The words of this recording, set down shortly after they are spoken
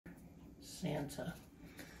Santa.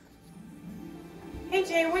 Hey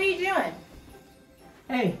Jay, what are you doing?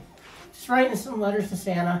 Hey, just writing some letters to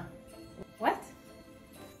Santa. What?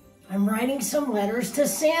 I'm writing some letters to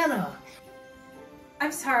Santa.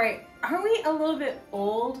 I'm sorry, aren't we a little bit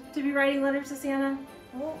old to be writing letters to Santa?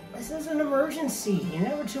 Well, this is an emergency. You're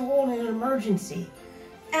never too old in an emergency.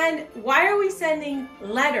 And why are we sending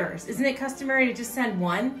letters? Isn't it customary to just send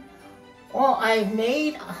one? Well, I've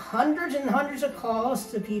made hundreds and hundreds of calls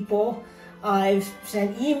to people. I've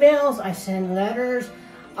sent emails, I've sent letters.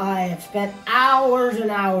 I've spent hours and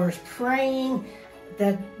hours praying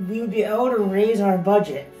that we would be able to raise our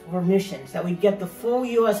budget for missions, that we'd get the full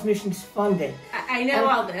U.S. missions funded. I know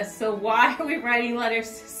all this, so why are we writing letters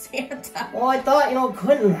to Santa? Well, I thought, it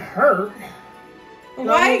couldn't hurt.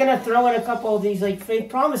 Why? I'm going to throw in a couple of these, faith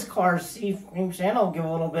promise cards, see if maybe Santa will give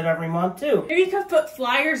a little bit every month, too. Maybe you could put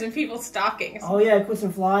flyers in people's stockings. Oh, yeah, put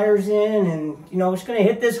some flyers in, and, it's going to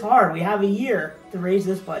hit this hard. We have a year to raise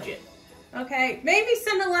this budget. Okay, maybe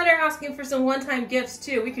send a letter asking for some one-time gifts,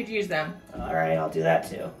 too. We could use them. All right, I'll do that,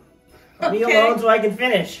 too. I'll Okay. be alone so I can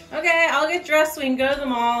finish. Okay, I'll get dressed so we can go to the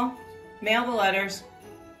mall, mail the letters.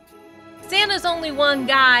 Santa's only one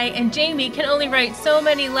guy, and Jamie can only write so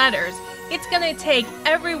many letters. It's going to take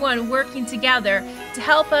everyone working together to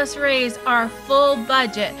help us raise our full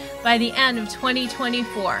budget by the end of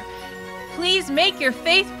 2024. Please make your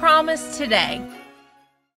faith promise today.